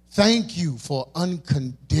 Thank you for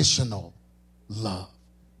unconditional love.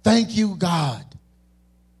 Thank you, God,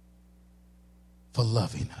 for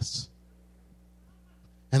loving us.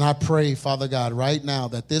 And I pray, Father God, right now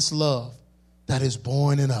that this love that is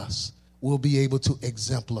born in us will be able to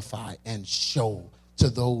exemplify and show to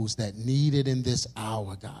those that need it in this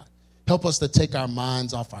hour, God. Help us to take our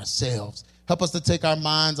minds off ourselves. Help us to take our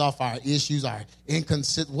minds off our issues, our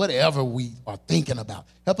whatever we are thinking about.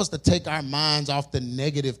 Help us to take our minds off the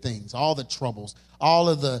negative things, all the troubles, all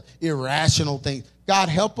of the irrational things. God,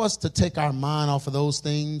 help us to take our mind off of those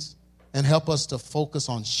things and help us to focus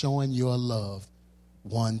on showing your love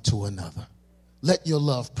one to another. Let your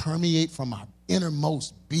love permeate from our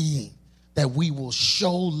innermost being, that we will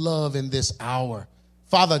show love in this hour.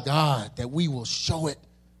 Father God, that we will show it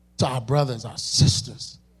to our brothers, our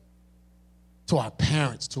sisters, to our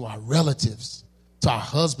parents, to our relatives, to our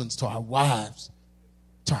husbands, to our wives,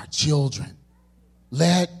 to our children.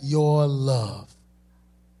 Let your love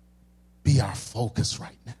be our focus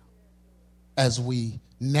right now as we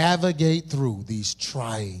navigate through these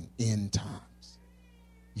trying end times.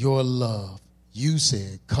 Your love, you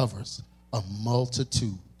said, covers a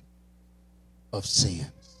multitude of sins.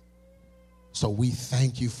 So we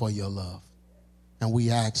thank you for your love. And we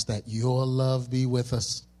ask that your love be with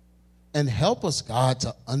us. And help us, God,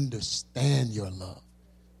 to understand your love,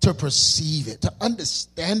 to perceive it, to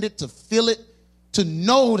understand it, to feel it, to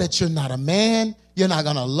know that you're not a man. You're not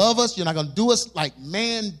going to love us. You're not going to do us like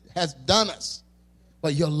man has done us.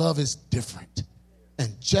 But your love is different.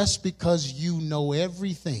 And just because you know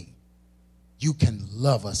everything, you can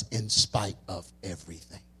love us in spite of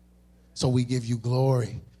everything. So we give you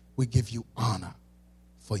glory. We give you honor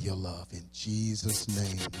for your love. In Jesus'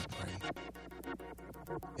 name we pray.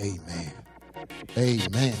 Amen.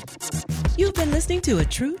 Amen. You've been listening to A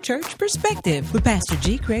True Church Perspective with Pastor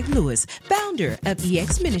G. Craig Lewis, founder of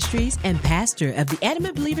EX Ministries and pastor of the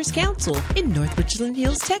Adamant Believers Council in North Richland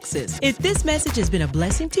Hills, Texas. If this message has been a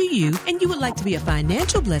blessing to you and you would like to be a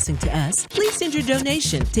financial blessing to us, please send your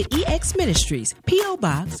donation to EX Ministries, P.O.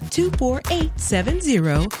 Box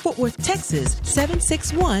 24870, Fort Worth, Texas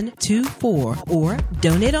 76124, or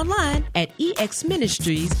donate online at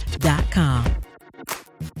exministries.com.